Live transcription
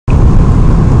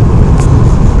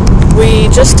we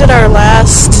just did our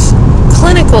last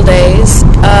clinical days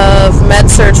of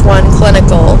MedSurg 1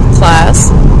 clinical class.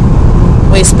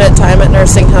 We spent time at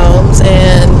nursing homes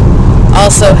and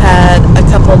also had a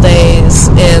couple days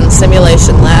in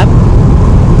simulation lab.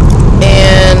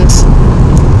 And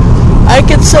I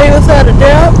can say without a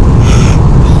doubt,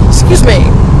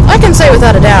 I can say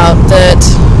without a doubt that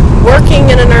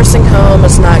working in a nursing home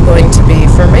is not going to be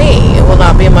for me. It will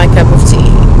not be my cup of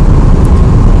tea.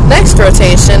 Next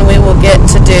rotation, we will get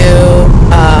to do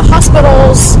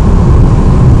hospitals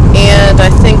and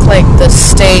I think like the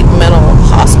state mental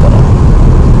hospital.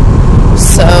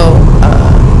 So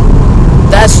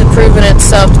that should prove in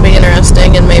itself to be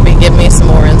interesting and maybe give me some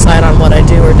more insight on what I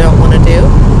do or don't want to do.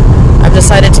 I've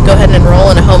decided to go ahead and enroll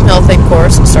in a home health aide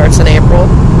course. It starts in April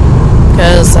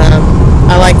because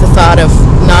I like the thought of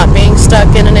not being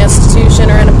stuck in an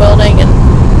institution or in a building and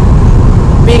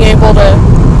being able to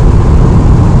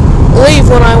leave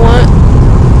when I want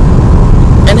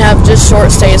and have just short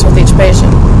stays with each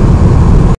patient.